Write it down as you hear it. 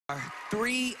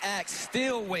Three acts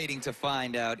still waiting to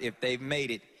find out if they've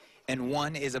made it, and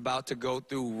one is about to go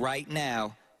through right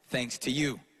now, thanks to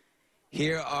you.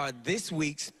 Here are this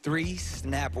week's three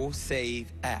Snapple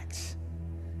Save acts.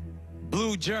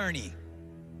 Blue Journey,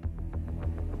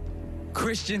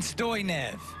 Christian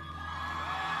Stoynev,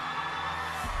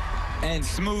 and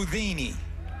Smoothini.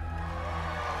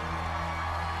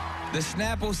 The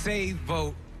Snapple Save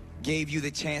vote gave you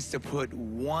the chance to put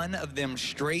one of them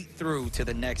straight through to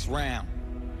the next round.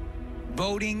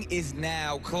 Voting is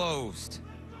now closed.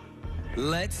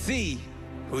 Let's see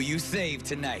who you saved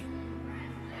tonight.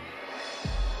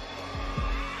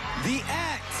 The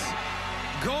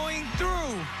act going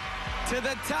through to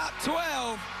the top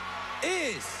 12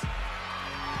 is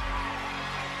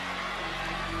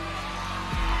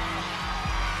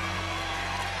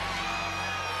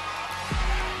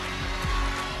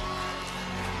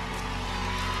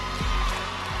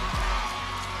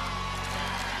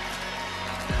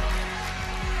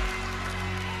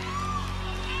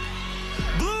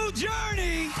Blue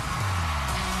Journey.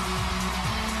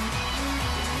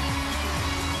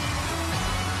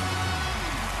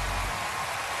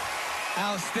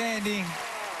 Outstanding.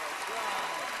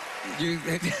 You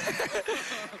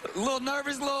a little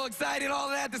nervous, a little excited, all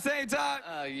of that at the same time?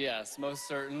 Yes, most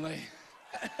certainly.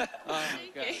 Oh,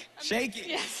 God. Shaky.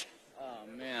 Yes. Oh,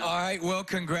 man. All right, well,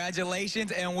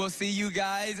 congratulations, and we'll see you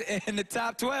guys in the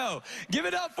top 12. Give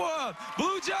it up for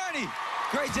Blue Journey.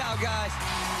 Great job, guys.